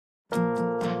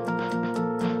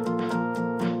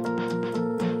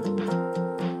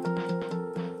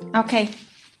Okay,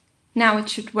 now it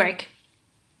should work.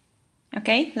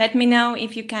 Okay, let me know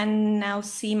if you can now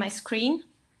see my screen.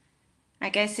 I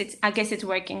guess it's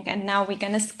working, and now we're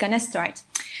gonna start.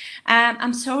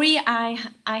 I'm sorry,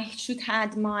 I should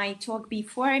had my talk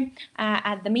before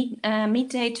at the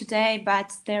midday today,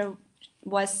 but there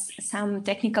was some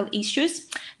technical issues.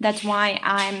 That's why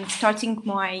I'm starting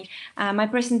my my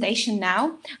presentation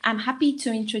now. I'm happy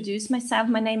to introduce myself.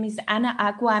 My name is Anna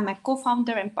Agua. I'm a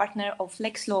co-founder and partner of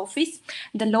Lex Law Office,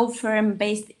 the law firm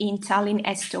based in Tallinn,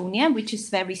 Estonia, which is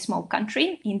a very small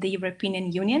country in the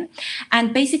European Union.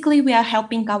 And basically, we are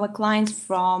helping our clients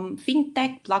from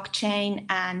fintech, blockchain,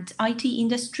 and IT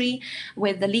industry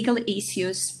with the legal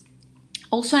issues.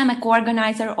 Also, I'm a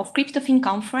co-organizer of CryptoFin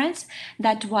conference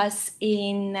that was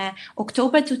in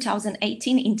October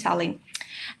 2018 in Tallinn.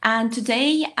 And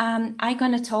today I'm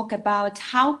going to talk about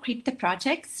how crypto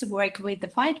projects work with the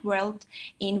fiat world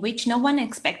in which no one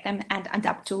expects them and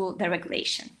adapt to the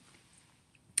regulation.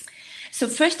 So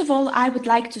first of all, I would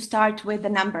like to start with the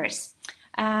numbers.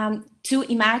 To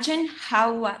imagine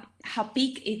how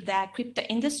big is the crypto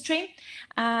industry,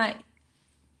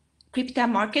 crypto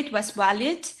market was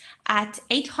valued at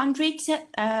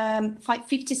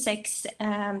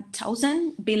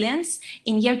 856,000 billions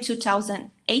in year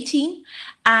 2018,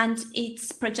 and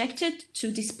it's projected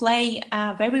to display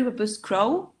a very robust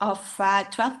growth of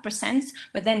 12%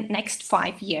 within the next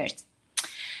 5 years.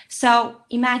 So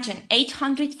imagine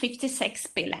 856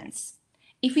 billions.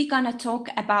 If we're going to talk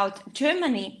about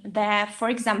Germany, for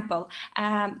example,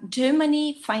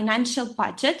 Germany financial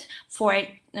budget for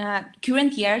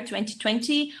current year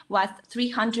 2020 was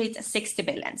 360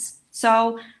 billions.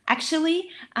 So actually,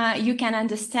 you can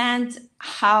understand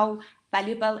how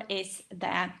valuable is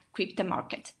the crypto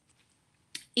market.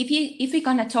 If we're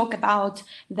going to talk about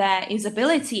the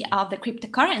usability of the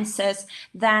cryptocurrencies,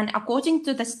 then according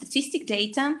to the statistic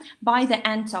data, by the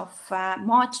end of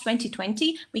March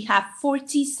 2020, we have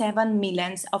 47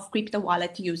 millions of crypto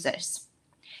wallet users.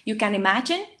 You can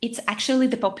imagine it's actually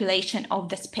the population of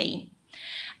the Spain.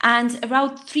 And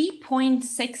around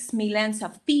 3.6 millions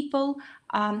of people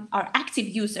are active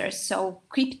users, so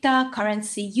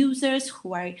cryptocurrency users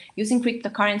who are using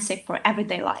cryptocurrency for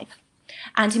everyday life.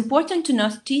 And important to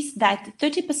notice that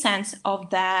 30% of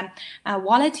the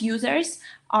wallet users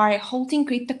are holding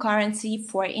cryptocurrency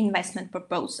for investment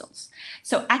proposals.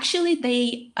 So actually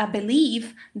they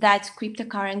believe that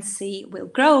cryptocurrency will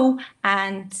grow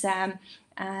and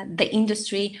the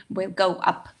industry will go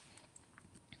up.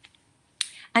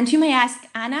 And you may ask,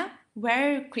 Anna,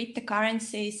 where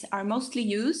cryptocurrencies are mostly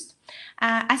used?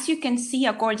 As you can see,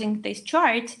 according to this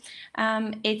chart,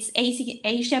 it's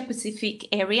Asia Pacific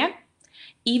area.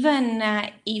 Even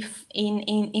if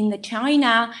in the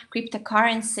China,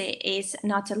 cryptocurrency is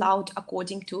not allowed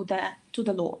according to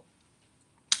the law.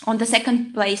 On the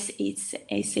second place, it's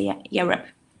Europe.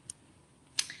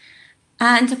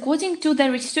 And according to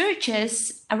the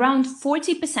researchers, around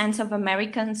 40% of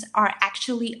Americans are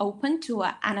actually open to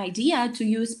an idea to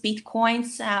use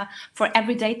Bitcoins for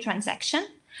everyday transaction.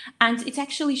 And it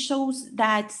actually shows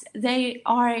that they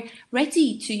are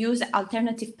ready to use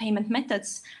alternative payment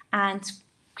methods, and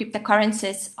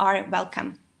cryptocurrencies are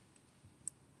welcome.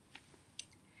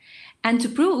 And to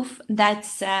prove that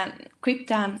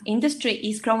crypto industry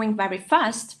is growing very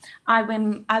fast, I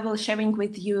will sharing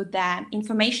with you the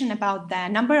information about the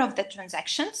number of the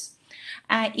transactions.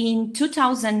 In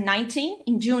 2019,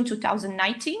 in June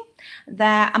 2019,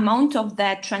 the amount of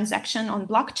the transaction on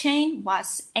blockchain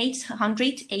was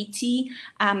 880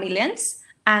 millions,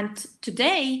 and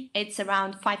today it's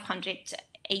around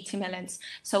 580 millions.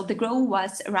 So the growth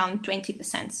was around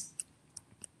 20%.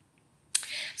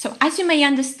 So as you may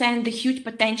understand, the huge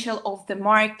potential of the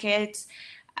market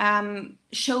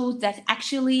shows that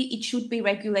actually it should be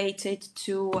regulated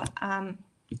to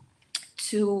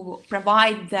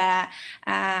provide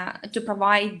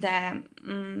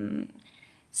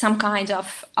some kind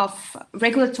of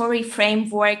regulatory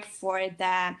framework for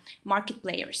the market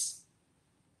players.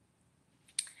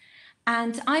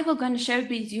 And I will going to share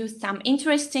with you some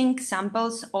interesting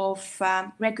examples of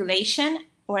regulation,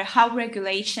 or how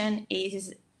regulation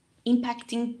is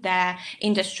impacting the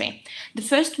industry. The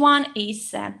first one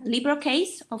is Libra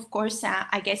case. Of course,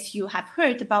 I guess you have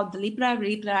heard about the Libra.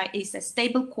 Libra is a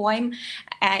stable coin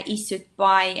issued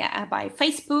by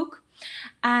Facebook.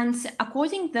 And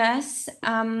according to this,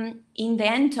 in the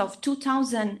end of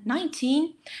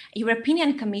 2019,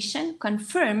 European Commission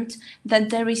confirmed that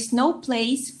there is no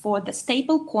place for the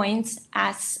stable coins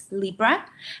as Libra,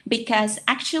 because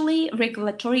actually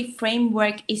regulatory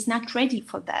framework is not ready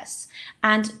for this.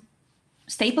 And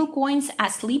stablecoins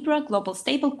as Libra, global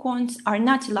stablecoins, are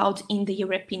not allowed in the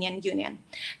European Union.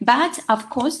 But of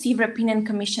course, the European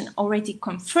Commission already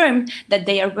confirmed that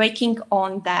they are working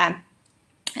on the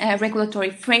regulatory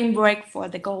framework for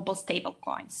the global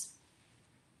stablecoins.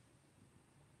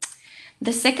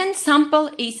 The second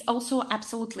sample is also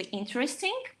absolutely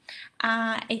interesting.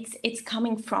 It's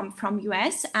coming from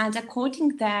US, and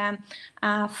according to the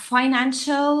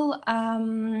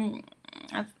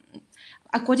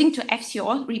according to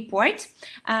FCO report,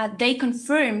 they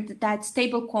confirmed that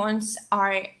stablecoins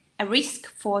are a risk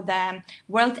for the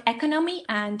world economy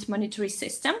and monetary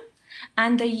system,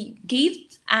 and they give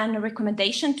a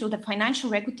recommendation to the financial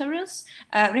regulators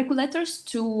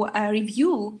to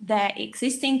review the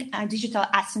existing digital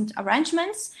asset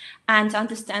arrangements and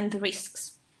understand the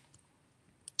risks.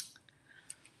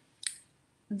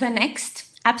 The next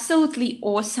absolutely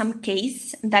awesome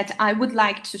case that I would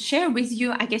like to share with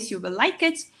you, I guess you will like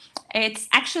it. It's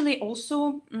actually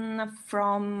also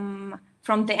from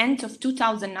the end of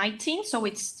 2019, so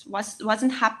it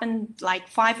wasn't happened like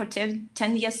 5 or 10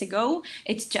 years ago.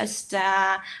 It's just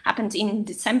happened in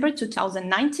December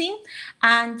 2019,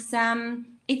 and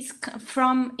it's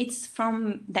from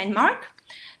Denmark.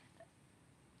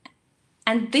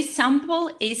 And this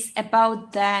sample is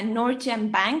about the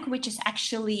Nordic Bank, which is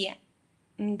actually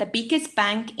the biggest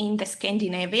bank in the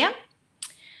Scandinavia.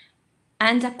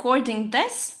 And according to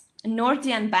this,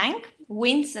 Nordic Bank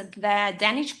wins the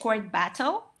Danish court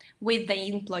battle with the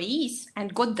employees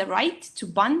and got the right to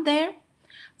bond there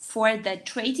for the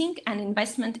trading and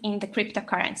investment in the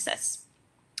cryptocurrencies.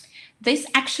 This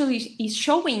actually is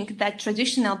showing that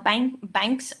traditional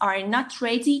banks are not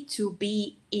ready to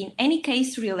be in any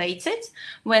case related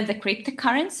with the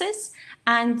cryptocurrencies,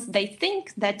 and they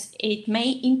think that it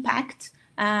may impact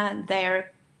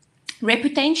their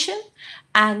reputation,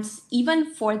 and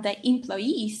even for the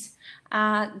employees,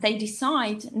 they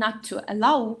decide not to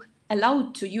allow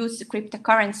to use the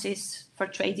cryptocurrencies for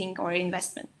trading or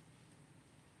investment.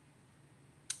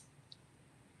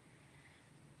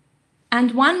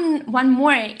 And one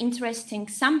more interesting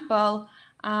sample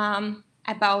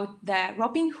about the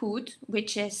Robinhood,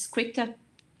 which is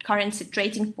cryptocurrency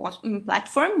trading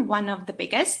platform, one of the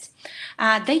biggest.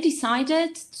 They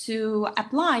decided to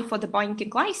apply for the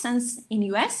banking license in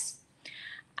US,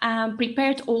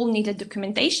 prepared all needed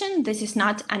documentation. This is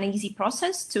not an easy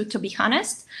process, to be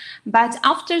honest, but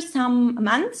after some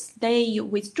months, they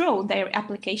withdrew their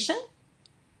application.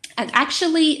 And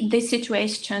actually, this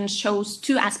situation shows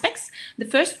two aspects. The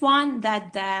first one,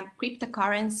 that the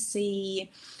cryptocurrency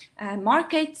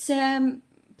market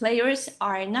players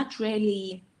are not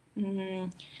really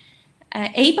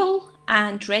able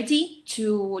and ready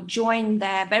to join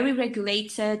the very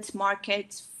regulated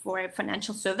market for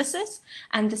financial services.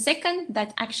 And the second,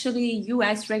 that actually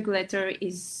US regulator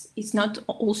is not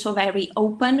also very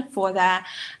open for the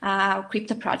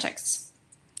crypto projects,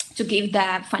 to give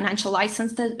the financial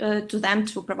license to them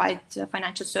to provide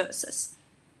financial services.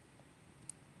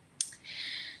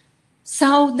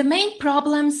 So the main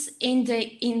problems in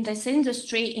this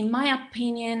industry, in my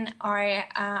opinion,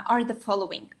 are the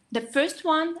following. The first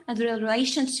one, the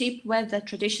relationship with the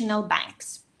traditional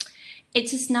banks.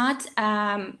 It is not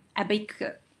a big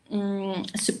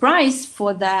surprise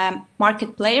for the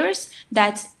market players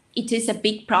that it is a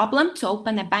big problem to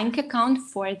open a bank account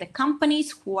for the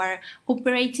companies who are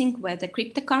operating with the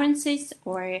cryptocurrencies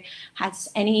or has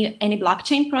any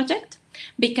blockchain project,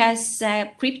 because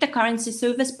cryptocurrency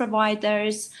service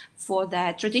providers for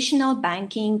the traditional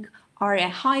banking are a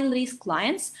high-risk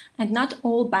clients, and not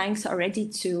all banks are ready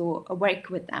to work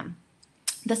with them.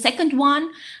 The second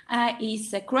one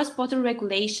is cross-border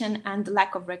regulation and the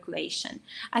lack of regulation.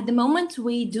 At the moment,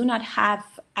 we do not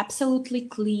have absolutely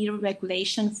clear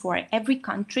regulation for every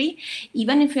country.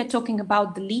 Even if we are talking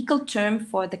about the legal term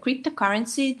for the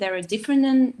cryptocurrency, there are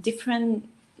different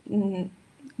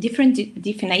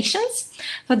definitions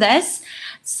for this.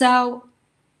 So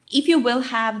if you will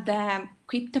have the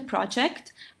crypto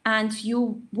project and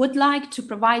you would like to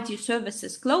provide your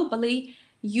services globally,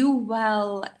 you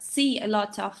will see a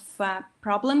lot of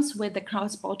problems with the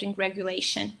cross-border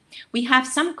regulation. We have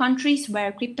some countries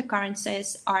where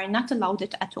cryptocurrencies are not allowed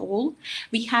at all.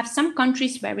 We have some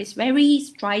countries where it's very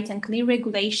strict and clear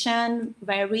regulation,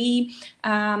 very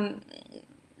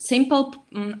simple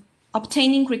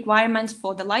obtaining requirements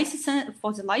for the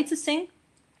licensing.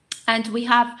 And we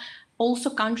have also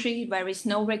countries where there is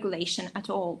no regulation at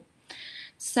all.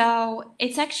 So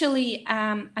it's actually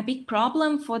a big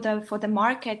problem for the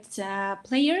market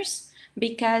players,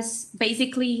 because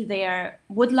basically they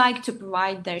would like to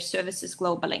provide their services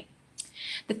globally.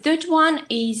 The third one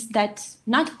is that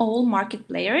not all market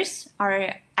players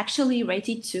are actually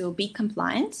ready to be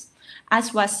compliant.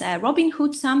 As was a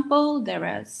Robinhood sample, there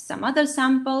are some other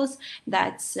samples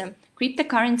that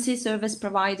cryptocurrency service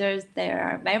providers,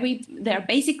 they're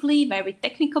basically very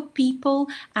technical people,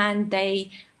 and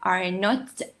they are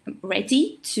not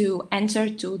ready to enter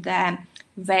to the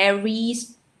very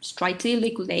strictly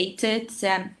regulated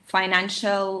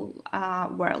financial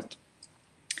world.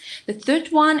 The third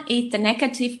one is the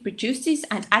negative prejudice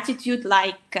and attitude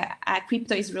like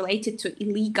crypto is related to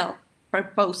illegal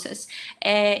purposes.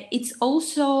 It's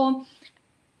also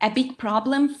a big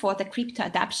problem for the crypto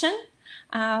adoption,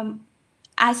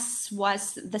 as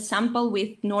was the sample with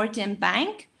Northern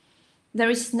Bank. There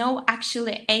is no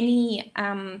actually any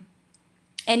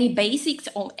basics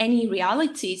or any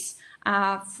realities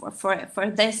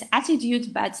for this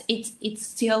attitude, but it's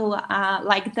still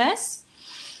like this.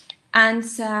 And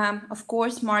of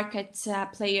course, market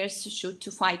players should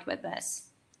to fight with this.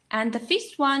 And the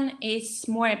fifth one is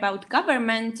more about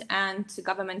government and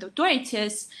government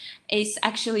authorities, is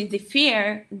actually the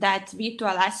fear that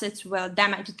virtual assets will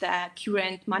damage the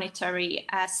current monetary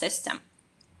system.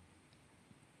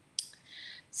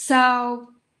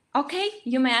 So, okay,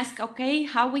 you may ask, okay,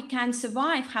 how we can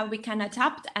survive, how we can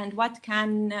adapt, and what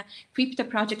can crypto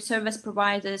project service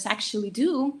providers actually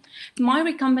do? My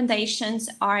recommendations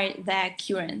are the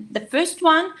current. The first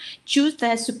one, choose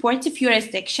the supportive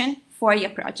jurisdiction for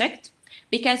your project,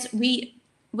 because we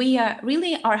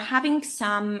really are having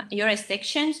some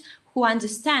jurisdictions who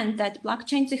understand that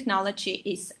blockchain technology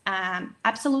is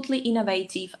absolutely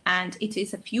innovative and it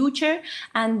is a future,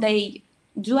 and they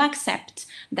do accept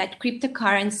that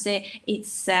cryptocurrency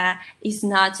is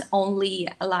not only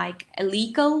like a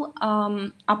legal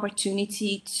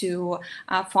opportunity to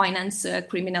finance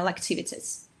criminal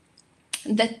activities.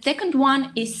 The second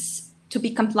one is to be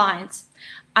compliant.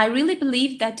 I really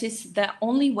believe that is the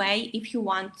only way if you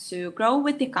want to grow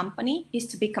with the company is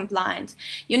to be compliant.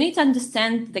 You need to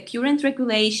understand the current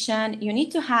regulation. You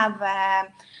need to have a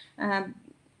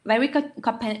very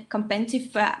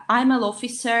competitive IML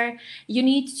officer. You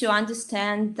need to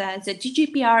understand the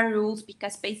GDPR rules,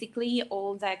 because basically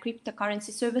all the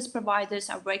cryptocurrency service providers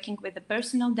are working with the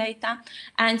personal data,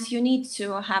 and you need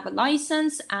to have a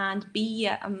license and be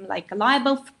like a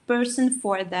liable person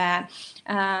for the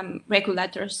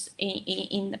regulators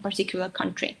in a particular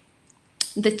country.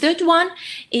 The third one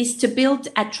is to build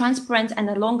a transparent and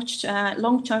a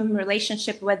long-term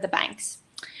relationship with the banks.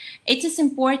 It is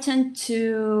important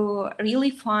to really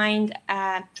find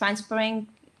a transparent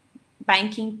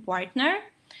banking partner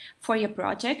for your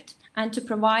project and to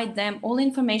provide them all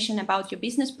information about your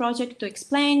business project, to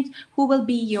explain who will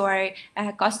be your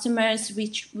customers,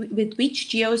 with which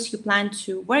geos you plan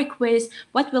to work with,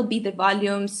 what will be the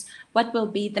volumes, what will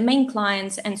be the main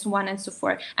clients, and so on and so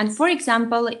forth. And for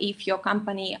example, if your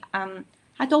company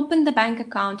had opened the bank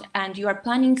account and you are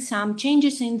planning some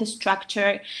changes in the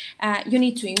structure, you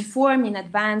need to inform in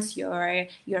advance your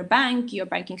bank, your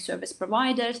banking service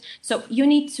providers. So you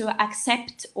need to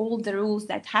accept all the rules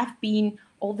that have been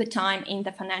all the time in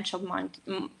the financial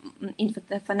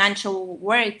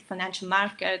world, financial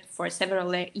market for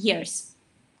several years.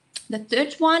 The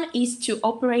third one is to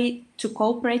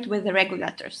cooperate with the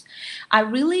regulators. I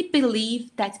really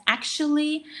believe that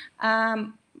actually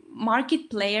market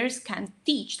players can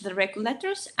teach the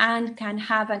regulators and can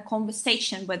have a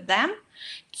conversation with them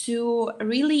to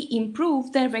really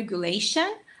improve their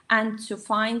regulation and to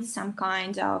find some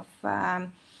kind of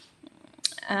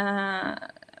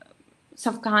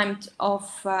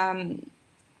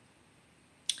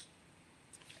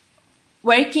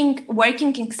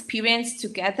working experience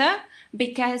together.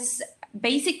 Because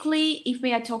basically, if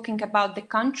we are talking about the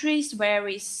countries where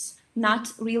it's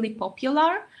not really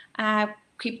popular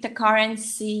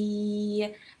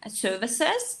cryptocurrency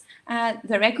services,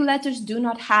 the regulators do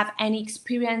not have any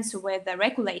experience with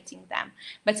regulating them.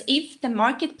 But if the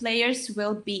market players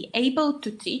will be able to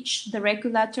teach the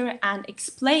regulator and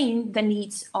explain the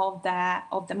needs of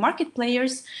the market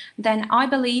players, then I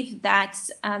believe that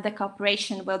the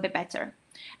cooperation will be better.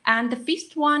 And the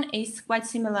fifth one is quite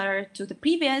similar to the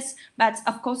previous, but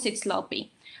of course it's sloppy.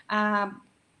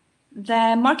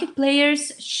 The market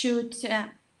players should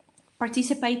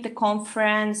participate the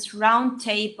conference, round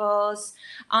tables,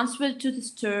 answer to the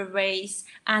surveys,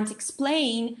 and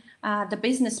explain the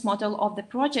business model of the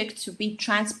project to be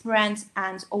transparent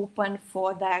and open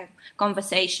for the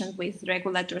conversation with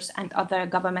regulators and other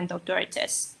government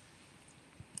authorities.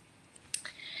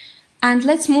 And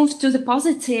let's move to the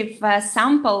positive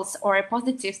samples or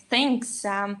positive things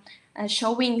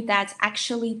showing that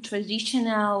actually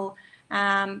traditional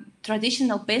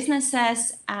businesses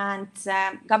and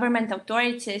government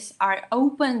authorities are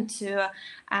open to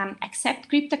accept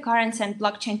cryptocurrency and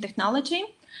blockchain technology.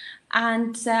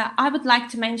 And I would like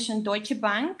to mention Deutsche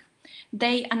Bank.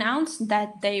 They announced that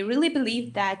they really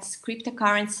believe that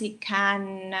cryptocurrency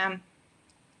can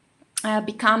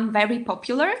become very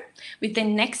popular within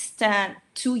the next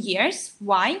 2 years.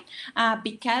 Why?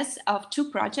 Because of two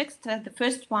projects. The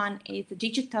first one is the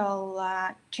digital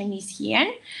Chinese yuan,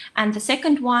 and the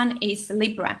second one is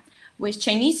Libra. With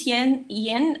Chinese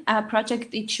yuan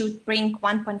project, it should bring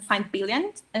 1.5 billion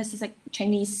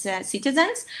Chinese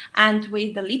citizens, and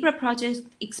with the Libra project,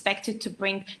 expected to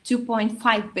bring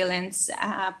 2.5 billion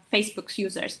Facebook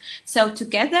users. So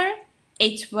together,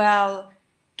 it will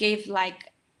give like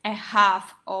a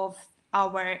half of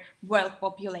our world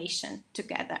population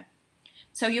together.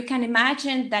 So you can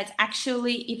imagine that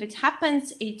actually, if it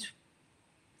happens,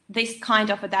 this kind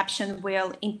of adoption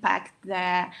will impact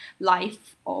the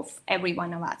life of every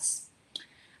one of us.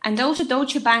 And also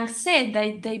Deutsche Bank said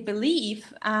that they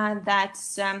believe that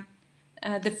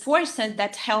the forces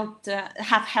that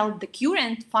have held the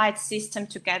current fiat system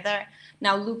together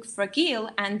now look fragile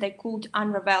and they could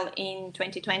unravel in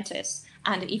 2020s.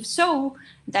 And if so,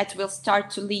 that will start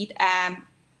to lead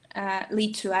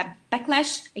to a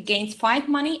backlash against fiat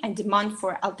money and demand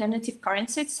for alternative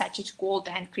currencies such as gold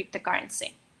and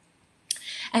cryptocurrency.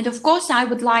 And of course, I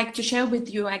would like to share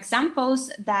with you examples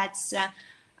that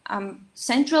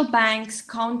central banks,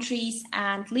 countries,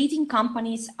 and leading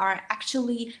companies are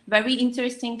actually very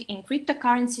interested in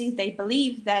cryptocurrency. They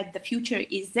believe that the future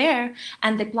is there,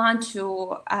 and they plan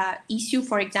to issue,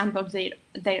 for example,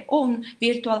 their own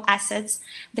virtual assets.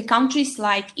 The countries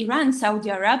like Iran, Saudi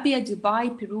Arabia, Dubai,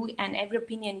 Peru, and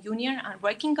European Union are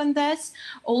working on this.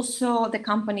 Also, the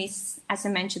companies, as I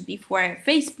mentioned before,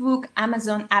 Facebook,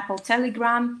 Amazon, Apple,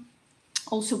 Telegram,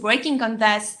 also working on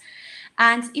this.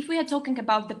 And if we are talking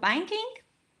about the banking,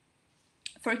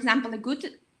 for example, a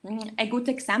good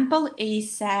example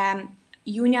is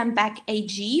Union Bank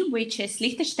AG, which is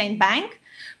Liechtenstein Bank,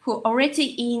 who already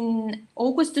in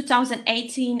August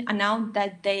 2018 announced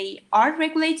that they are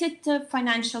regulated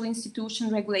financial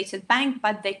institution, regulated bank,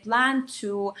 but they plan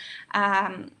to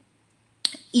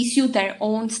issue their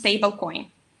own stablecoin.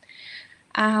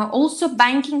 Also,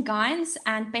 banking giants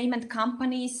and payment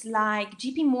companies like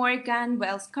JP Morgan,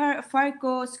 Wells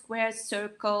Fargo, Square,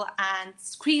 Circle, and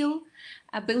Skrill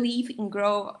believe in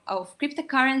growth of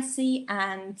cryptocurrency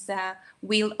and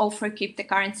will offer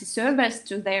cryptocurrency service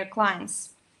to their clients.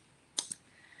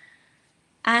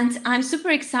 And I'm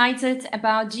super excited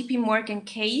about JP Morgan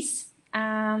case.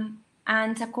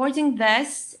 And according to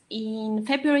this, in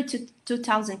February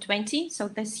 2020, so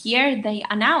this year, they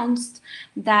announced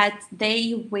that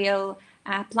they will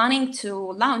planning to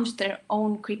launch their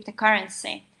own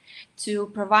cryptocurrency to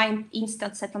provide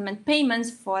instant settlement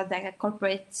payments for the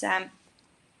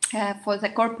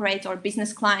corporate or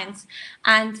business clients.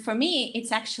 And for me,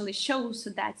 it actually shows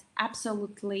that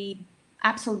absolute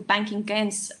banking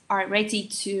giants are ready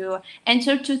to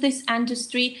enter to this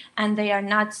industry, and they are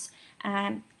not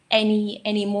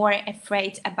any more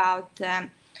afraid about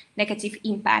negative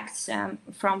impacts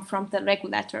from the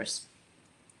regulators.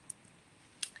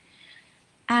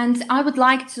 And I would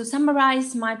like to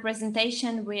summarize my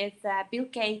presentation with Bill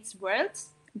Gates' words.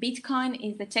 Bitcoin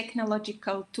is the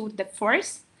technological tour de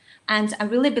force, and I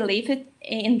really believe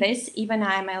in this, even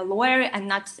I'm a lawyer and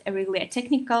not really a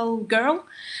technical girl.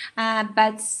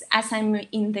 But as I'm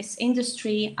in this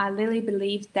industry, I really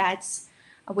believe that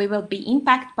we will be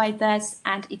impacted by this,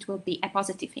 and it will be a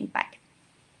positive impact.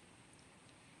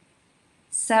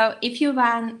 So if you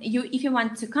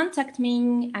want to contact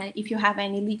me, if you have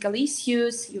any legal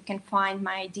issues, you can find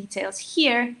my details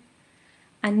here.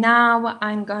 And now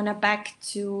I'm gonna back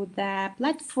to the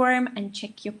platform and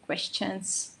check your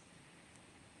questions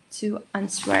to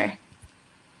answer.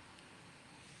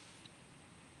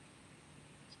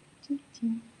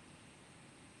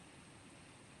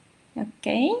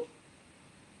 Okay.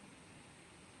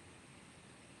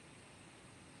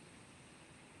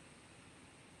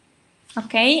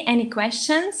 Okay, any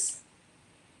questions?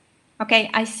 Okay,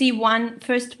 I see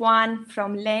first one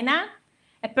from Lena.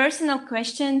 A personal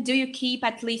question, do you keep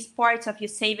at least parts of your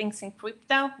savings in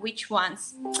crypto? Which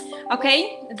ones?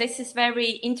 Okay, this is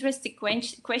very interesting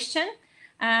question.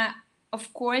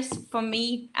 Of course, for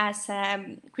me as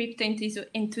a crypto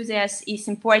enthusiast, it's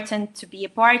important to be a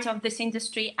part of this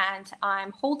industry, and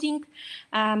I'm holding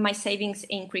my savings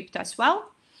in crypto as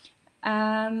well.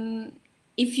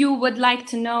 If you would like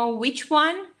to know which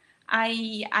one,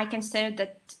 I can say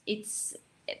that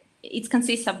it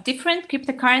consists of different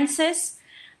cryptocurrencies.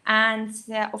 And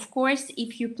of course,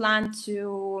 if you plan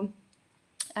to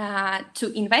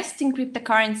invest in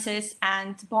cryptocurrencies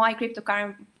and buy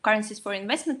cryptocurrencies for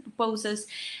investment purposes,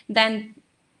 then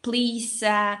please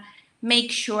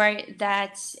make sure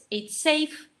that it's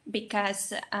safe,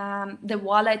 because the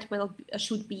wallet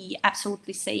should be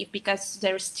absolutely safe, because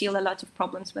there's still a lot of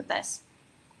problems with this.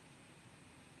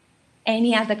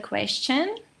 Any other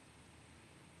question?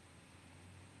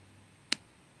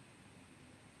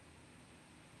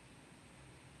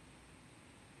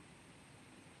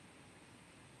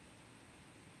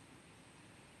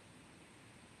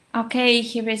 Okay,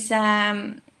 here is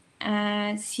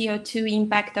CO2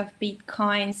 impact of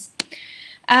Bitcoins.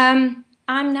 I'm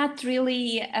not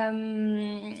really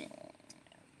I'm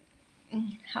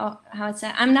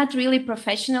not really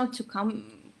professional to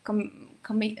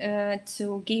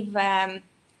to give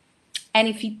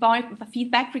any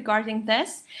feedback regarding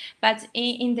this, but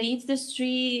in the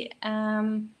industry,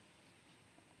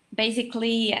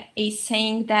 basically is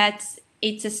saying that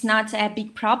it is not a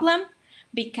big problem,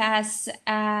 because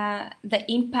the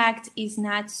impact is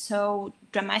not so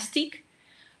dramatic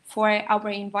for our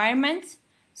environment.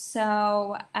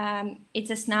 So it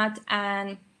is not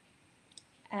a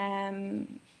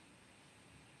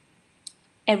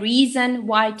reason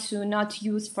why to not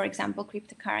use, for example,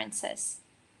 cryptocurrencies.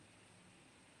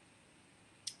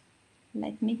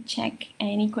 Let me check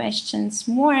any questions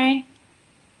more.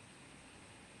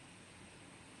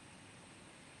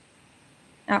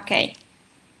 Okay.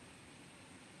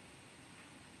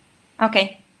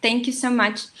 Okay, thank you so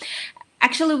much.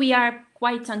 Actually, we are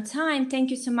quite on time.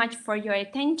 Thank you so much for your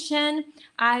attention.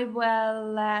 I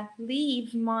will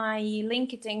leave my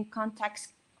LinkedIn contacts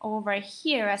over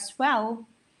here as well,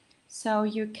 so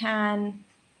you can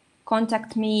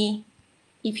contact me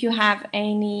if you have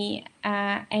any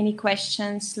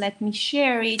questions. Let me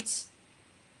share it.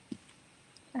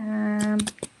 1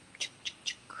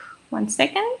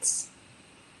 second.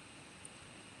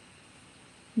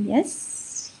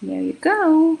 Yes, here you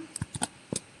go.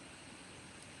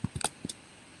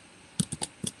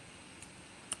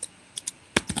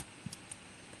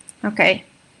 Okay.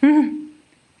 1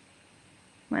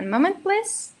 moment,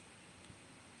 please.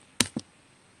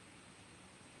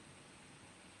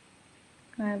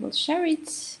 I will share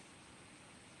it.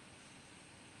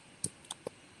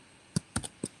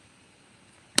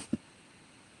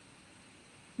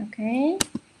 Okay.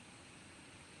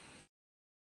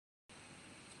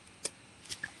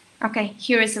 Okay,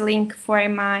 here is a link for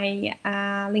my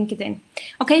LinkedIn.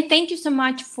 Okay, thank you so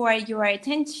much for your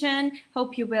attention.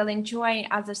 Hope you will enjoy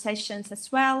other sessions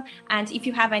as well. And if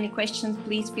you have any questions,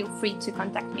 please feel free to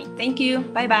contact me. Thank you.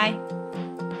 Bye-bye.